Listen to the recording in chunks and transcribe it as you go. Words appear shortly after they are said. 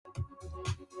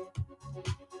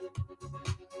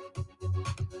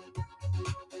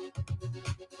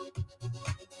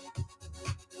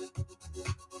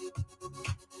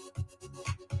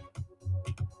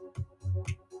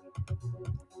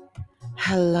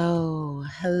Hello,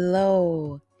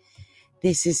 hello.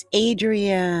 This is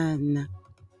Adrienne,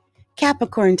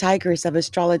 Capricorn Tigress of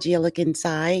Astrology Look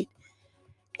Inside,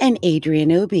 and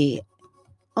Adrienne Obi,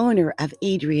 owner of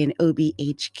Adrienne Obi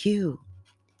HQ,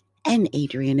 and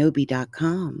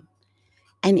AdrienneObi.com,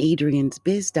 and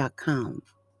Adrienne'sBiz.com.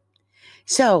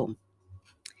 So,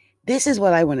 this is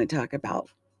what I want to talk about.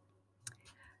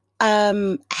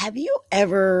 Have you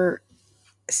ever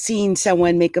seen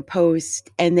someone make a post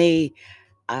and they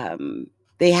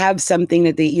have something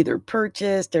that they either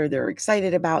purchased or they're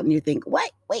excited about, and you think,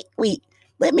 what? Wait,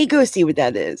 let me go see what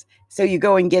that is. So you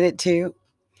go and get it too.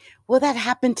 Well, that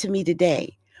happened to me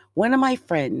today. One of my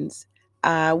friends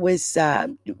was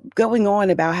going on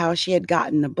about how she had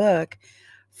gotten a book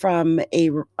from a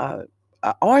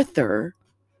author,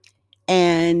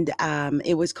 and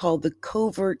it was called The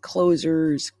Covert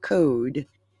Closer's Code,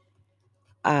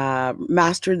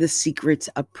 Master the Secrets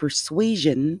of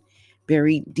Persuasion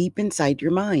Buried Deep Inside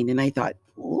Your Mind. And I thought,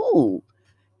 ooh,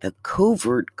 the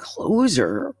covert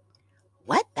closer?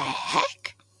 What the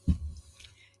heck?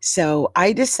 So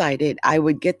I decided I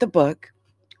would get the book,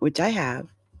 which I have,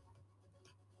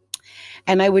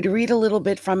 and I would read a little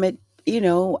bit from it,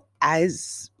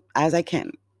 as I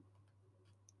can.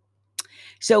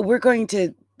 So we're going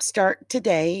to start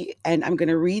today, and I'm going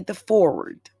to read the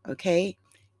foreword, okay?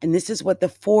 And this is what the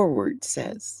foreword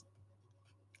says.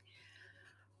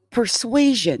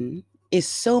 Persuasion is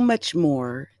so much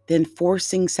more than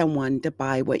forcing someone to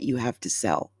buy what you have to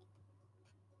sell.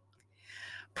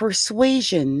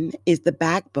 Persuasion is the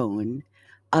backbone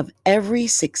of every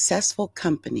successful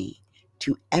company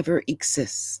to ever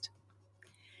exist.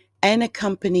 And a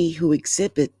company who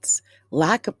exhibits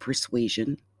lack of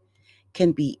persuasion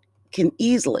can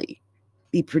easily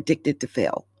be predicted to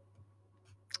fail.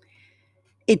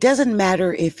 It doesn't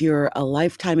matter if you're a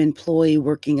lifetime employee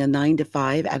working a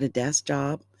 9-to-5 at a desk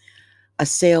job, a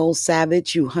sales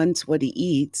savage who hunts what he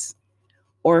eats,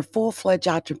 or a full-fledged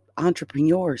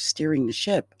entrepreneur steering the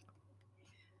ship.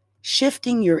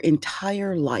 Shifting your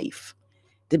entire life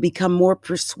to become more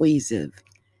persuasive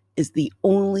is the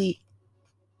only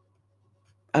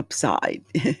upside,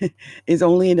 is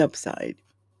only an upside.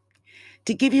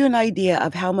 To give you an idea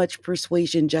of how much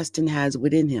persuasion Justin has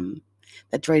within him,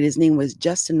 that's right, his name was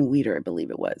Justin Weeder, I believe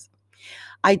it was.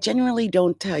 I generally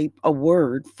don't type a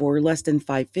word for less than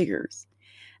 5 figures.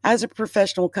 As a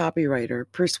professional copywriter,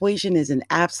 persuasion is an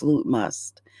absolute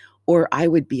must, or I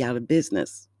would be out of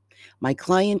business. My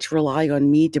clients rely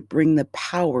on me to bring the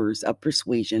powers of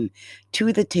persuasion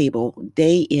to the table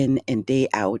day in and day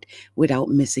out without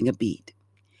missing a beat.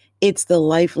 It's the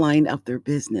lifeline of their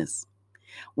business.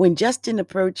 When Justin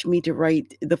approached me to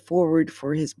write the foreword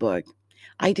for his book,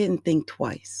 I didn't think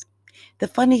twice. The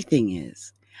funny thing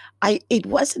is, it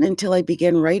wasn't until I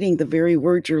began writing the very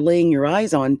words you're laying your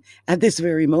eyes on at this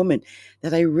very moment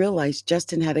that I realized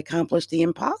Justin had accomplished the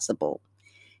impossible.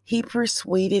 He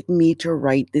persuaded me to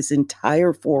write this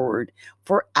entire foreword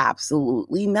for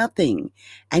absolutely nothing,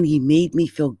 and he made me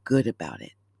feel good about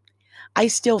it. I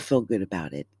still feel good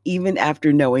about it, even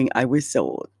after knowing I was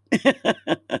sold.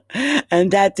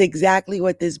 And that's exactly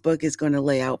what this book is going to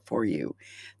lay out for you.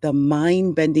 The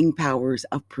mind-bending powers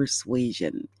of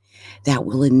persuasion that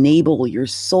will enable your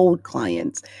sold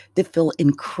clients to feel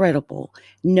incredible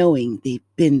knowing they've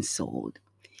been sold,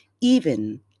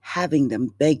 even having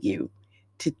them beg you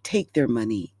to take their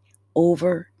money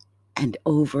over and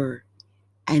over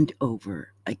and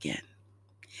over again.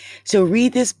 So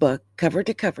read this book cover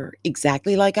to cover,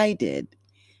 exactly like I did,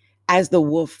 as the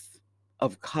wolf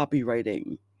of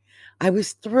copywriting. I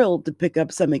was thrilled to pick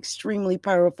up some extremely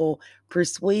powerful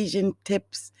persuasion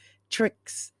tips,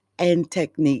 tricks, and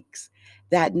techniques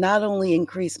that not only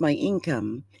increase my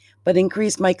income, but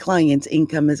increase my clients'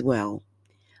 income as well.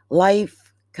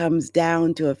 Life comes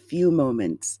down to a few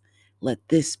moments. Let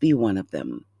this be one of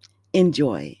them.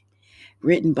 Enjoy.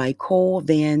 Written by Cole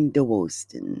Van de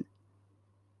Woesten.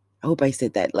 I hope I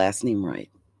said that last name right.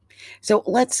 So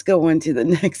let's go on to the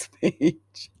next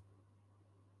page.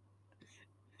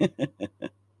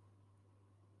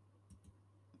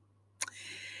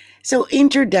 So,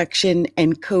 introduction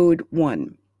and code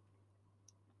 1.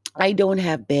 I don't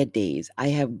have bad days. I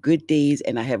have good days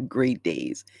and I have great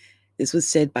days. This was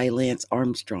said by Lance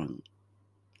Armstrong.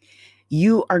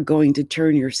 You are going to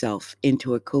turn yourself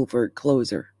into a covert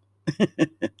closer.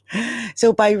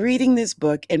 So by reading this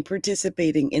book and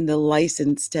participating in the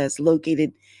license test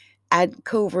located at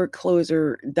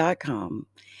covertcloser.com,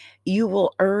 you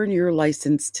will earn your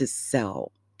license to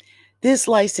sell. This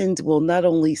license will not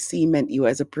only cement you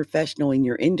as a professional in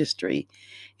your industry,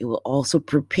 it will also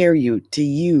prepare you to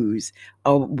use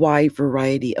a wide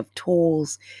variety of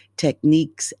tools,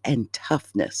 techniques, and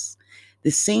toughness.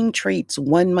 The same traits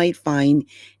one might find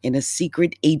in a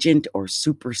secret agent or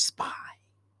super spy.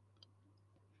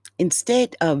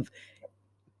 Instead of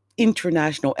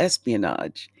international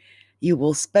espionage, you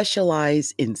will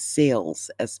specialize in sales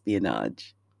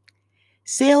espionage.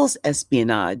 Sales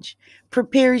espionage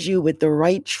prepares you with the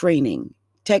right training,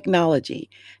 technology,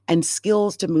 and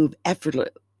skills to move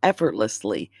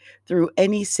effortlessly through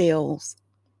any sales,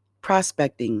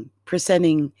 prospecting,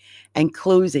 presenting, and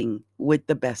closing with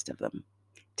the best of them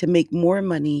to make more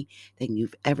money than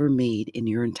you've ever made in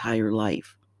your entire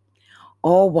life,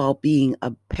 all while being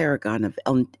a paragon of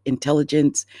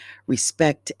intelligence,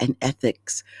 respect, and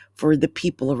ethics for the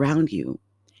people around you,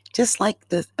 just like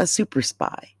a super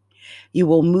spy. You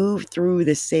will move through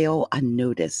the sale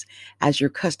unnoticed as your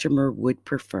customer would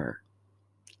prefer.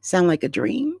 Sound like a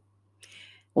dream?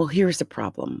 Well, here's the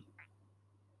problem.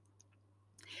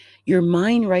 Your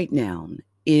mind right now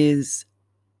is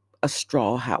a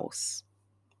straw house.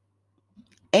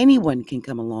 Anyone can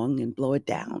come along and blow it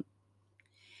down.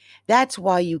 That's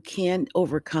why you can't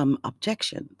overcome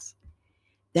objections.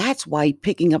 That's why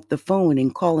picking up the phone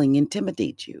and calling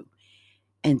intimidates you.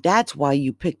 And that's why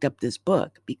you picked up this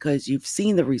book, because you've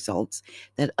seen the results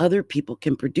that other people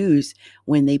can produce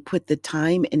when they put the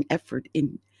time and effort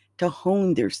in to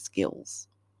hone their skills.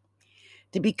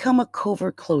 To become a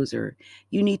covert closer,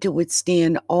 you need to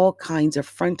withstand all kinds of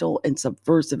frontal and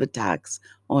subversive attacks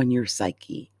on your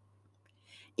psyche.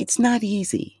 It's not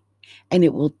easy, and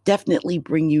it will definitely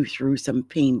bring you through some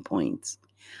pain points.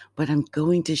 But I'm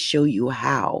going to show you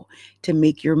how to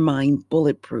make your mind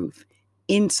bulletproof,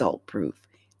 insult proof,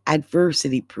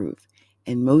 adversity proof,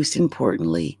 and most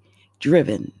importantly,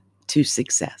 driven to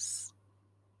success.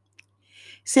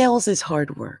 Sales is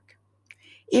hard work.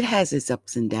 It has its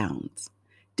ups and downs,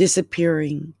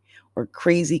 disappearing or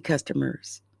crazy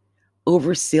customers,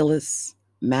 overzealous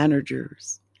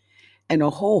managers, and a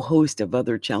whole host of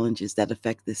other challenges that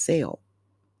affect the sale.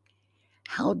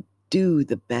 How do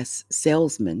the best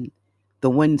salesmen, the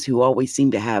ones who always seem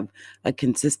to have a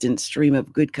consistent stream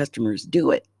of good customers,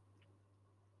 do it?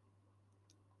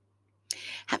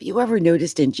 Have you ever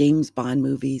noticed in James Bond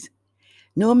movies,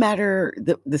 no matter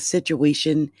the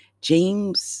situation,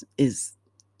 James is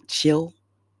chill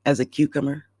as a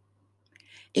cucumber?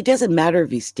 It doesn't matter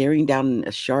if he's staring down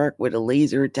a shark with a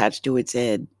laser attached to its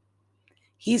head.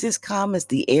 He's as calm as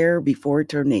the air before a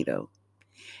tornado.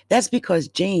 That's because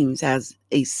James has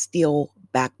a steel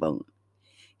backbone.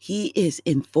 He is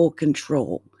in full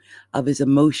control of his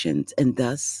emotions and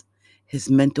thus his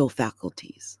mental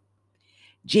faculties.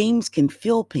 James can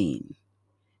feel pain,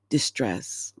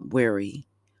 distress, worry,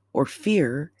 or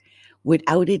fear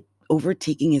without it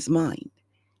overtaking his mind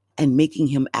and making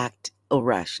him act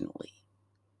irrationally.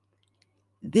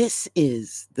 This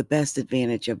is the best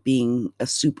advantage of being a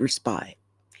super spy,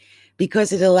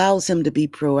 because it allows him to be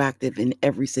proactive in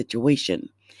every situation.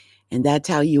 And that's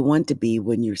how you want to be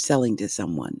when you're selling to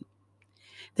someone.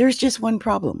 There's just one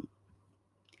problem.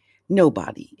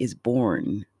 Nobody is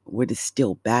born with a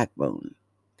steel backbone.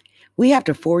 We have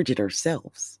to forge it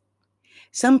ourselves.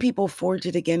 Some people forge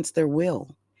it against their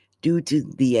will due to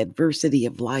the adversity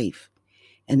of life,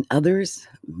 and others,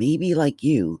 maybe like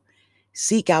you,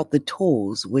 seek out the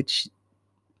tools which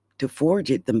to forge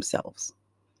it themselves.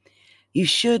 You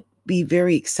should be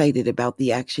very excited about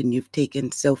the action you've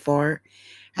taken so far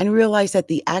and realize that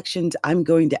the actions I'm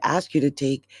going to ask you to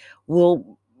take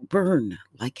will burn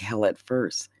like hell at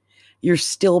first. Your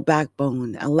steel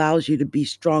backbone allows you to be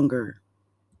stronger,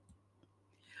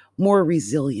 more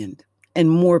resilient, and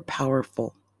more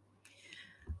powerful.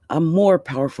 A more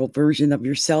powerful version of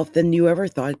yourself than you ever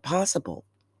thought possible.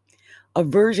 A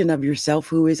version of yourself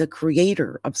who is a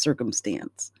creator of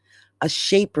circumstance, a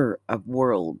shaper of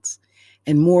worlds,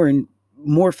 and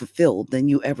more fulfilled than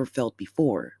you ever felt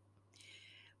before.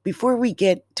 Before we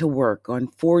get to work on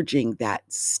forging that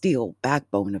steel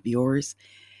backbone of yours,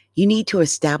 you need to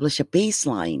establish a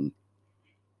baseline.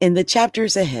 In the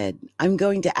chapters ahead, I'm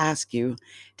going to ask you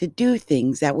to do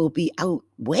things that will be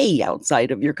way outside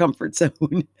of your comfort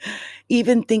zone.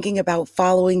 Even thinking about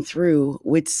following through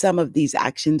with some of these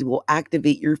actions will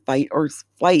activate your fight or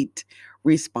flight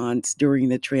response during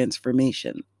the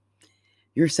transformation.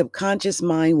 Your subconscious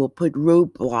mind will put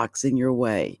roadblocks in your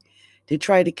way to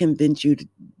try to convince you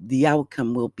the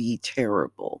outcome will be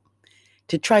terrible,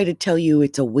 to try to tell you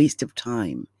it's a waste of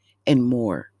time and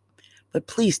more. But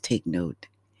please take note.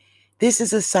 This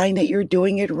is a sign that you're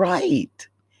doing it right.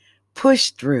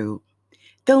 Push through.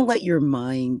 Don't let your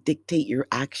mind dictate your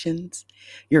actions.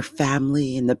 Your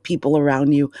family and the people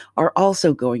around you are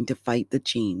also going to fight the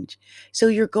change. So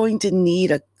you're going to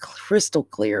need a crystal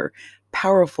clear,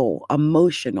 powerful,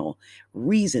 emotional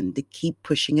reason to keep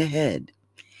pushing ahead.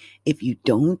 If you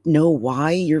don't know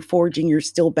why you're forging your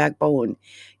steel backbone,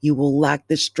 you will lack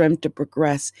the strength to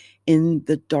progress in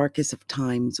the darkest of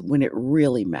times when it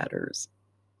really matters.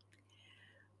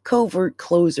 Covert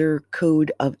Closer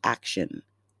Code of Action,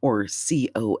 or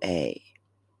COA.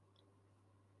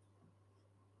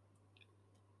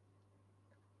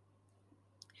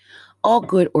 All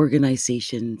good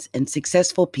organizations and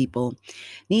successful people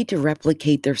need to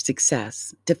replicate their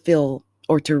success to fill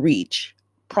or to reach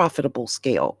profitable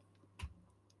scale.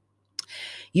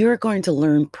 You are going to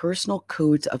learn personal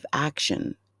codes of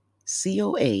action,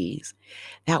 COAs,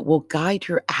 that will guide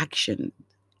your action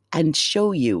and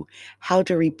show you how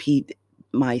to repeat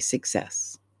my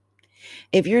success.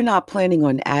 If you're not planning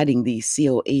on adding these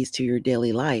COAs to your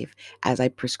daily life as I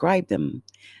prescribe them,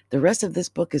 the rest of this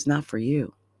book is not for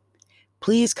you.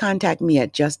 Please contact me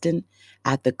at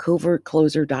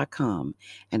justin@thecovertcloser.com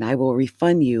and I will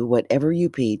refund you whatever you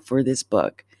paid for this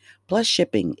book, plus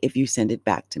shipping if you send it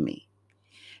back to me.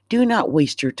 Do not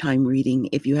waste your time reading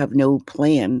if you have no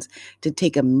plans to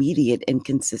take immediate and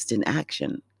consistent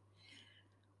action.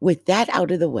 With that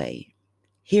out of the way,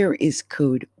 here is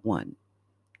code 1.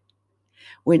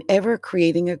 Whenever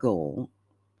creating a goal,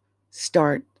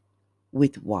 start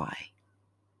with why.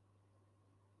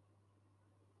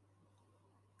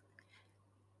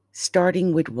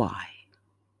 Starting with why.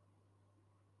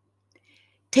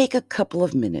 Take a couple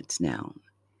of minutes now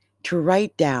to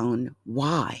write down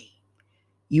why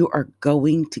you are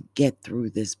going to get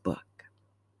through this book.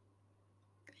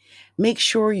 Make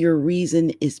sure your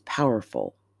reason is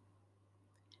powerful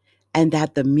and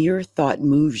that the mere thought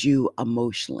moves you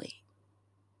emotionally.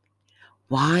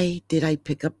 Why did I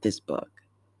pick up this book?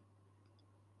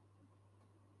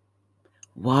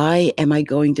 Why am I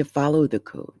going to follow the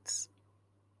codes?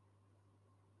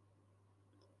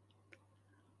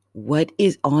 What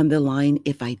is on the line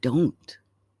if I don't?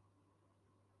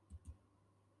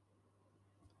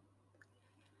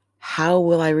 How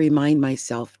will I remind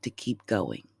myself to keep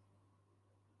going?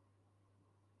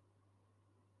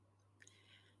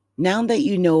 Now that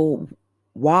you know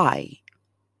why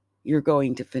you're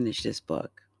going to finish this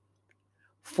book,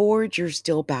 forge your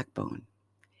steel backbone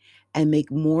and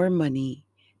make more money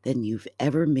than you've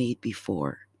ever made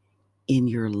before in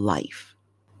your life.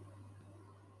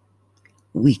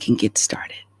 We can get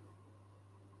started.